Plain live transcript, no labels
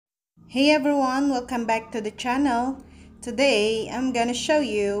Hey everyone, welcome back to the channel. Today I'm gonna show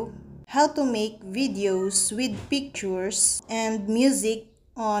you how to make videos with pictures and music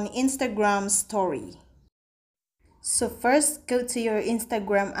on Instagram story. So first go to your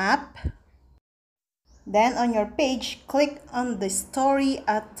Instagram app. Then on your page, click on the story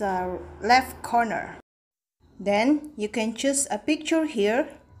at the left corner. Then you can choose a picture here,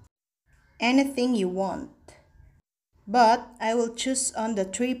 anything you want. But I will choose on the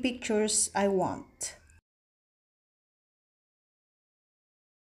 3 pictures I want.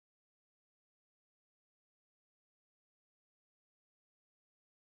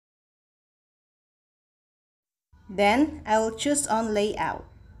 Then I will choose on layout.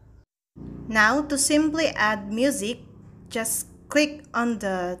 Now to simply add music, just click on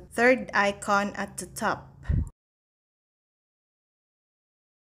the third icon at the top.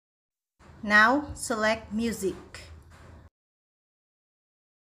 Now select music.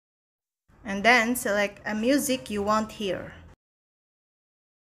 And then select a music you want here.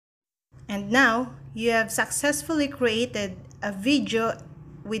 And now you have successfully created a video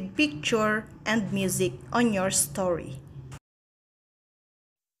with picture and music on your story.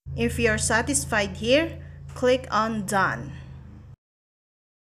 If you're satisfied here, click on Done.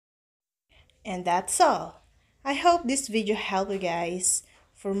 And that's all. I hope this video helped you guys.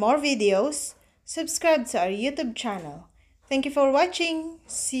 For more videos, subscribe to our YouTube channel. Thank you for watching.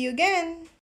 See you again.